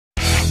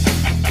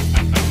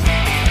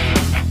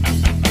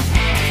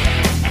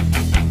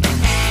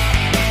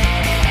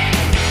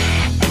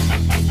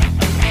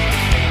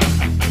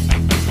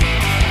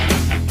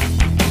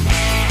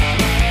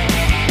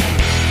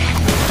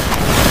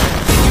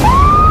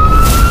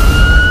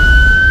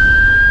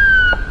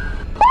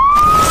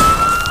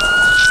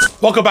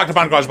Welcome back to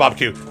Barn Garage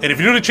Barbecue, and if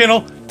you're new to the channel,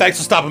 thanks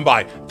for stopping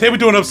by. Today we're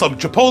doing up some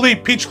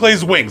Chipotle peach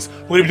glazed wings.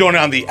 We're going to be doing it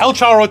on the El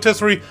Charro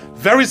Rotisserie.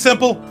 Very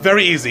simple,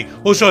 very easy.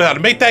 We'll show you how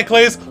to make that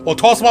glaze. We'll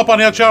toss them up on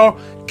the El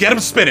Charro, get them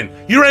spinning.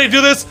 You ready to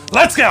do this?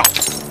 Let's go!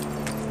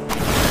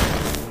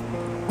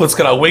 Let's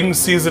get our wings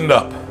seasoned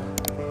up.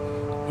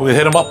 We're going to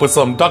hit them up with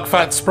some duck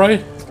fat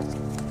spray.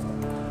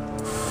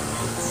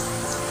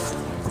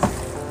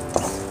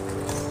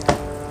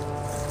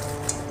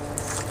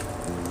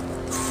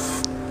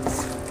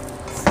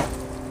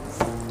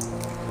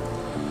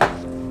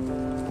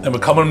 And we're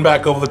coming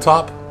back over the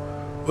top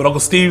with Uncle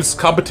Steve's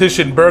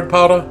Competition Bird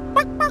Powder,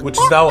 which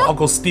is now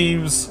Uncle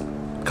Steve's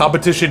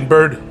Competition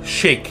Bird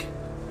Shake.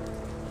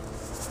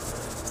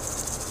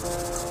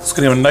 It's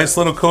gonna give a nice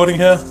little coating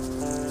here.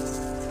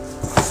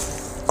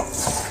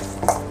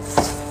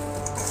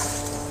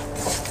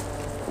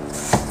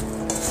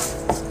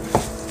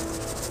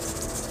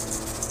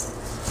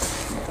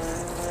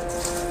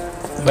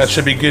 And that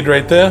should be good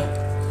right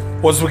there.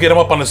 Once we get them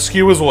up on the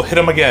skewers, we'll hit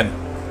them again.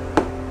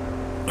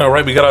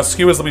 Alright, we got our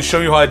skewers. Let me show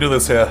you how I do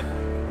this here.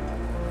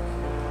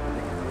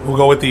 We'll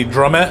go with the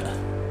drumette.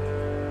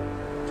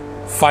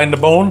 Find the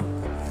bone.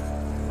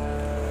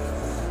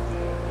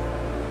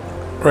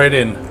 Right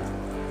in.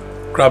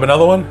 Grab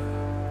another one.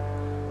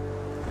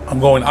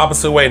 I'm going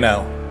opposite way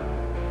now.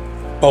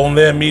 Bone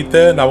there, meat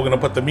there. Now we're going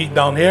to put the meat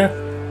down here.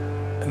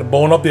 And the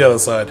bone up the other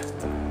side.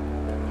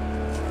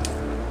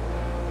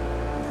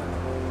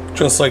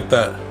 Just like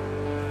that.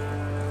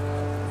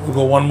 We'll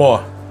go one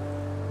more.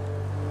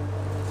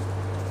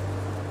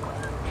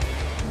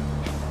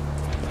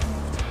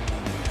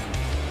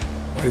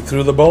 Right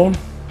through the bone,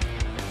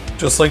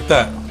 just like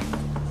that.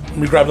 Let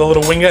me grab the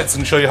little wingettes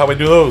and show you how I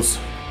do those.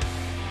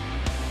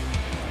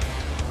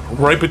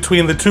 Right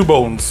between the two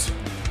bones.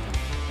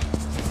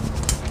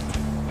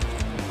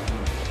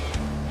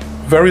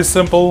 Very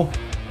simple,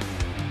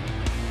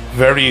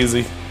 very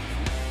easy.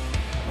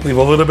 Leave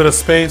a little bit of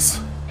space.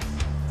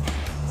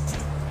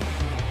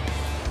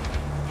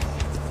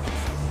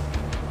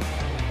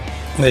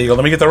 There you go.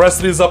 Let me get the rest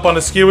of these up on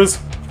the skewers.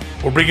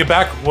 We'll bring it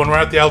back when we're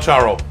at the El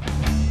Charro.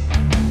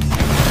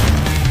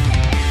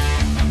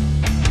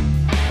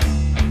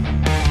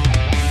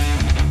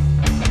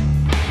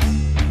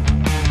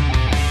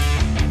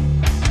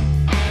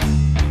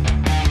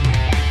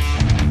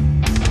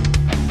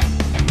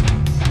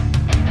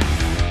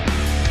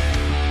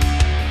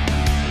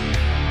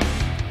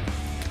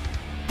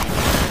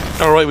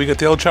 Alright, we got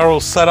the El Charro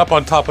set up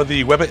on top of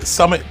the Webbit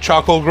Summit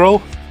charcoal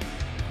grill.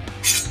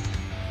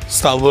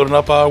 Start loading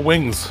up our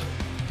wings.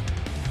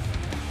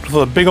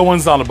 For the bigger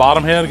ones down the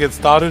bottom here to get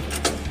started.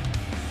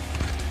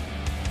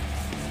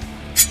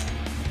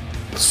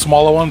 The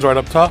smaller ones right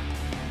up top.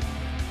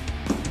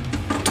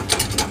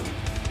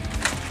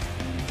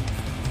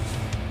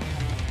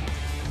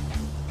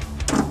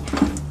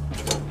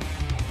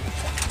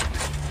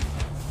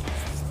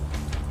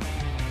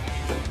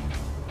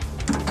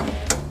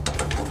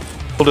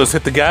 We'll just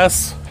hit the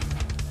gas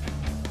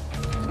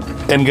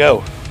and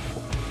go.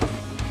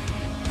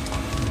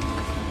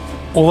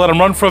 We'll let them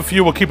run for a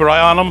few. We'll keep our eye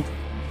on them.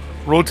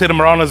 Rotate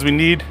them around as we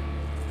need,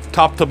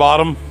 top to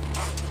bottom.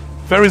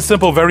 Very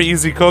simple, very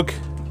easy cook.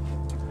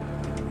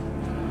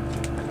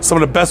 Some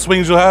of the best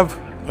wings you'll have.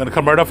 I'm gonna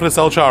come right up for this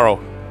El Charro.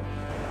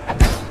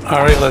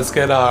 All right, let's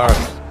get our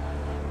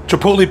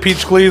Chipotle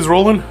peach glaze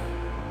rolling.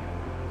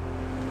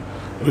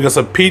 We got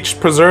some peach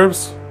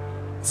preserves.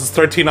 This is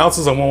 13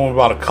 ounces. I'm going with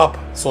about a cup,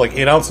 so like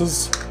 8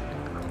 ounces.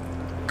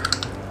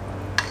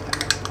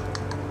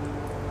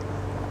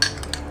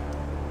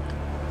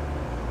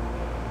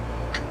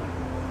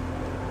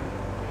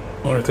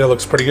 One right there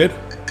looks pretty good.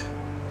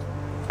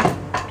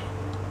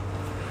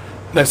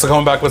 Next, I'm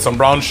coming back with some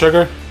brown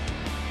sugar.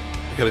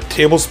 Got a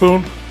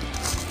tablespoon.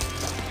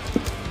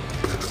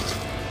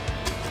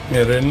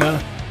 Get it in there.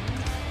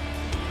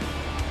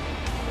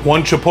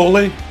 1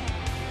 Chipotle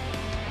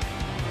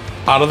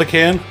out of the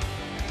can.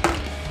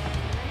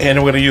 And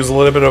we're going to use a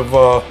little bit of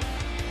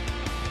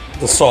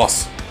the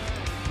sauce.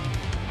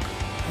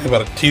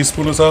 About a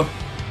teaspoon or so.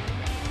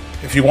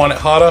 If you want it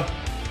hotter,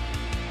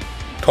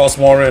 toss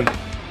more in.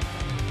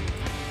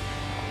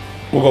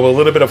 We'll go with a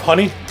little bit of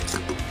honey.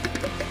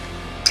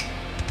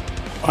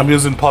 I'm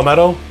using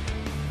palmetto.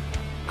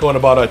 Going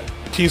about a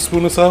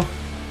teaspoon or so.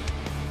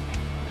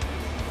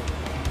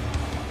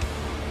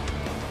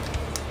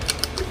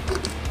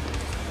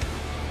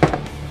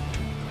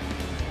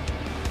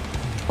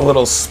 A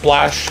little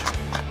splash.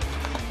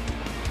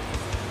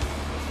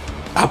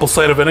 Apple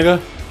cider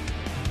vinegar.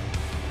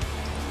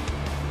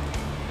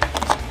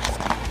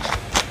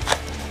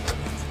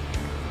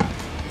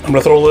 I'm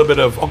gonna throw a little bit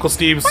of Uncle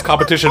Steve's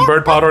Competition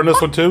Bird Powder in this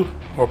one too,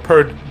 or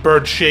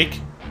bird shake.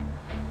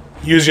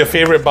 Use your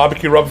favorite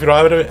barbecue rub if you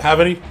don't have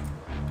any.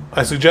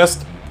 I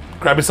suggest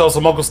grab yourself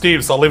some Uncle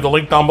Steve's. I'll leave the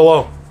link down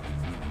below.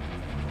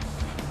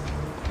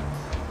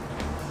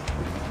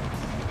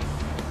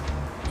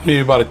 Maybe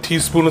about a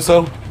teaspoon or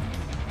so.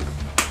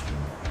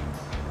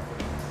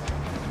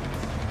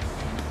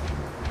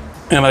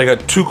 And I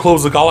got 2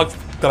 cloves of garlic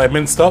that I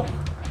minced up.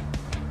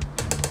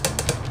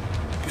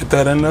 Get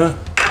that in there.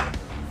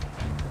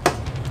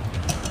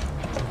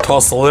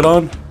 Toss the lid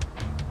on.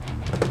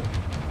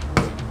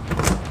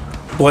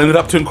 Blend it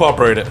up to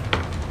incorporate it.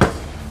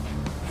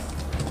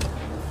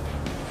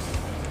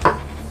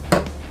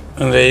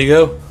 And there you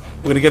go.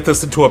 We're gonna get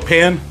this into a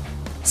pan,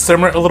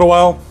 simmer it a little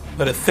while,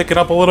 let it thicken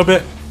up a little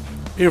bit,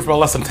 maybe for about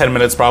less than 10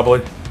 minutes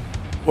probably.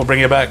 We'll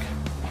bring it back.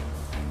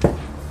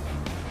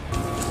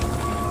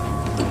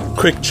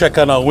 Quick check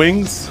on our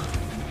wings.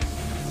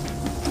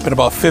 Been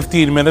about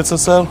 15 minutes or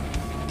so.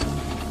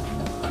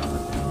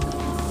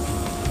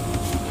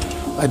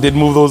 I did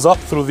move those up,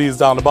 threw these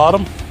down the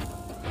bottom.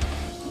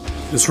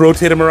 Just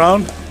rotate them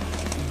around.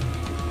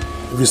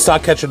 If you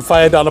start catching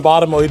fire down the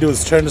bottom, all you do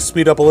is turn the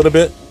speed up a little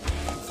bit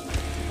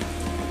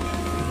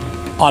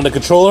on the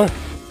controller.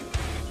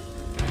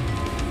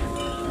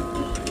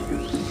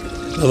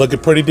 They're looking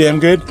pretty damn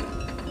good.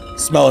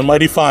 Smelling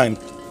mighty fine.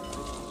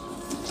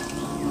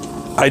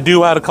 I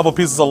do add a couple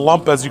pieces of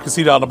lump, as you can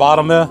see down the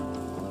bottom there.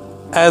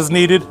 As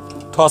needed.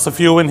 Toss a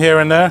few in here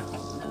and there.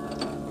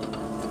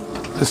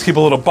 Just keep a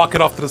little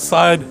bucket off to the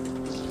side.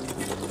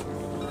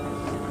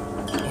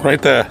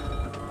 Right there.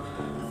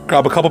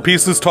 Grab a couple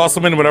pieces, toss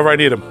them in whenever I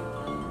need them.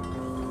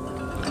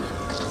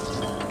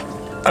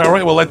 All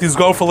right, we'll let these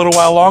go for a little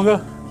while longer,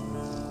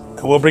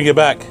 and we'll bring it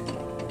back.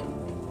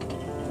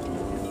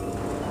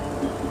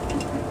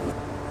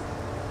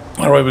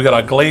 All right, we got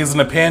our glaze in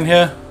the pan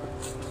here.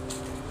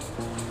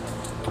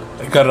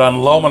 I got it on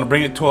low. I'm gonna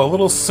bring it to a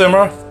little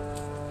simmer.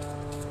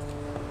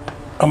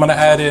 I'm gonna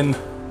add in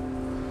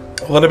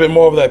a little bit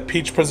more of that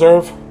peach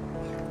preserve.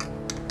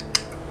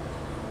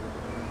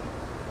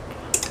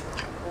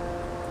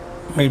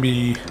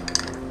 Maybe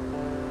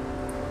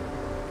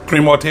 3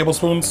 more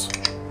tablespoons.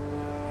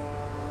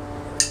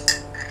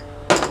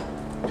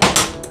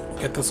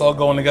 Get this all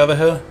going together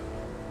here.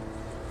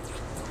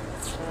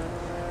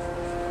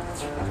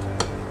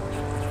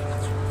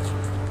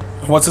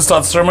 Once it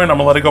starts simmering, I'm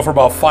gonna let it go for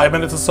about 5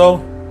 minutes or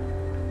so.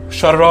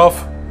 Shut it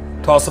off,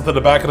 toss it to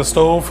the back of the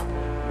stove,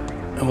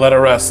 and let it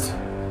rest.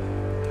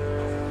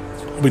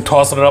 We'll be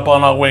tossing it up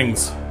on our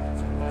wings.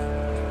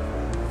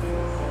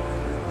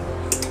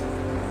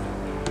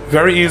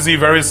 Very easy,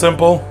 very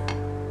simple.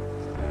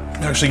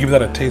 Actually, give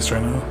that a taste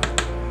right now.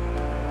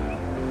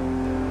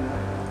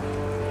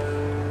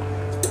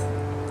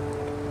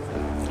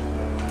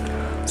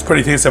 It's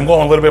pretty tasty. I'm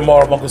going a little bit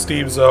more of Uncle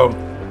Steve's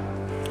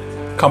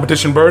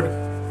competition bird.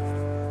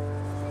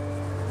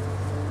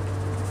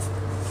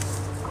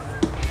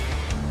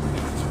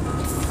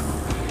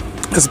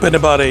 It's been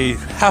about a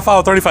half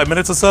hour, 35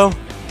 minutes or so.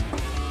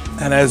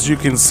 And as you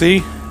can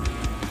see,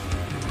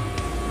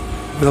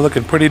 they're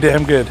looking pretty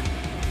damn good.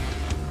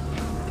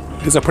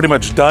 These are pretty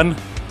much done.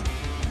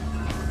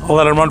 I'll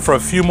let them run for a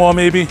few more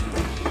maybe.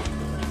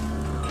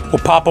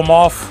 We'll pop them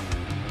off,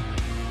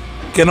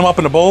 get them up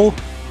in a bowl.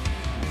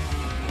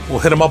 We'll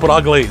hit them up with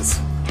our glaze.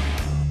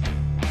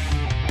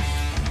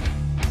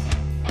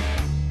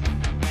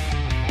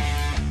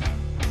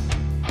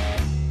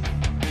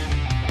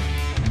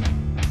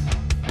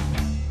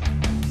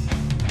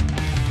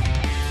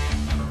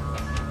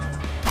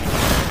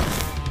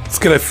 Let's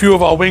get a few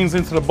of our wings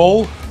into the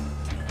bowl.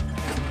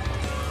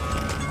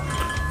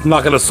 I'm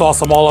not gonna sauce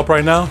them all up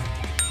right now.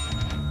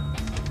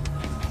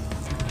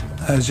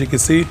 As you can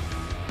see,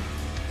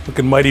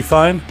 looking mighty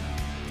fine.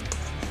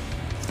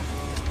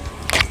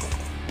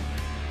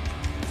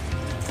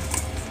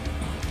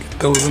 Get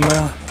those in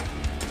there.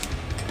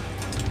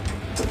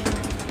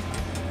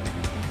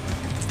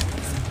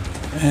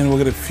 And we'll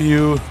get a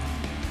few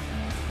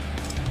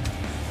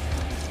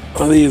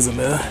of these in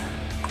there.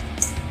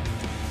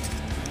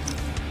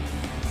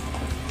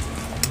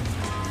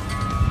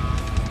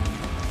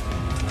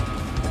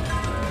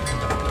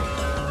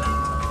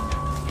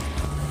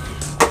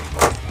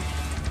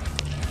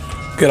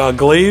 Get our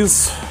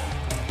glaze.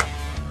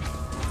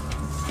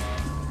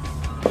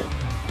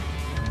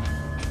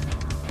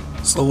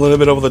 Just a little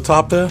bit over the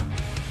top there.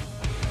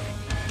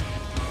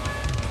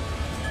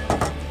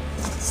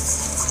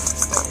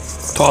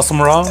 Toss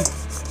them around.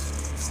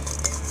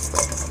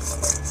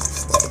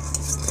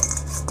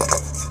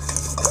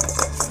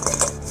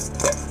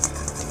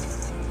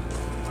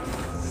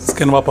 Let's get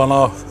them up on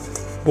our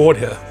board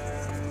here.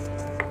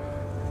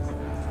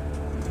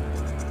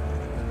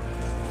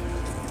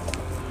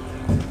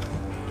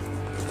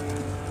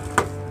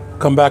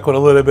 Come back with a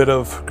little bit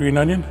of green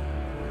onion,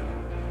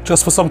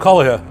 just for some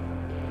color here.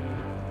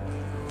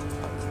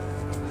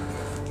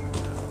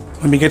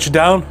 Let me get you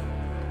down.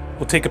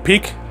 We'll take a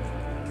peek.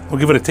 We'll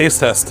give it a taste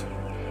test.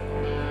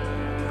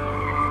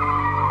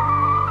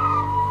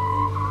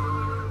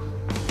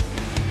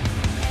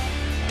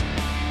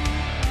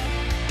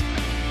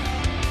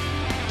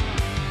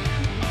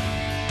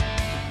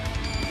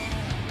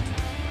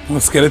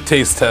 Let's get a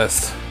taste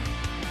test.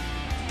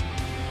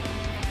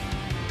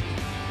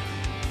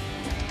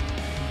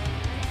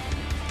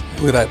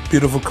 Look at that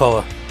beautiful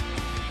color.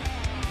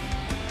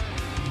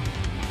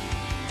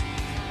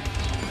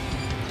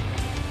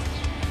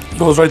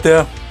 Those right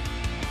there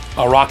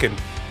are rocking.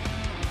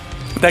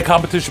 That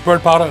competition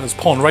bird powder is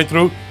pulling right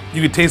through.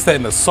 You can taste that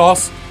in the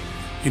sauce.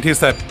 You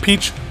taste that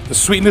peach, the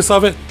sweetness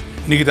of it,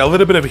 and you get that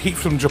little bit of heat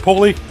from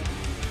Chipotle.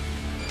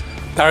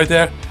 That right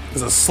there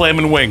is a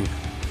slamming wing.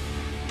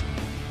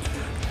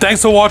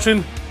 Thanks for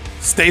watching.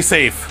 Stay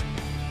safe.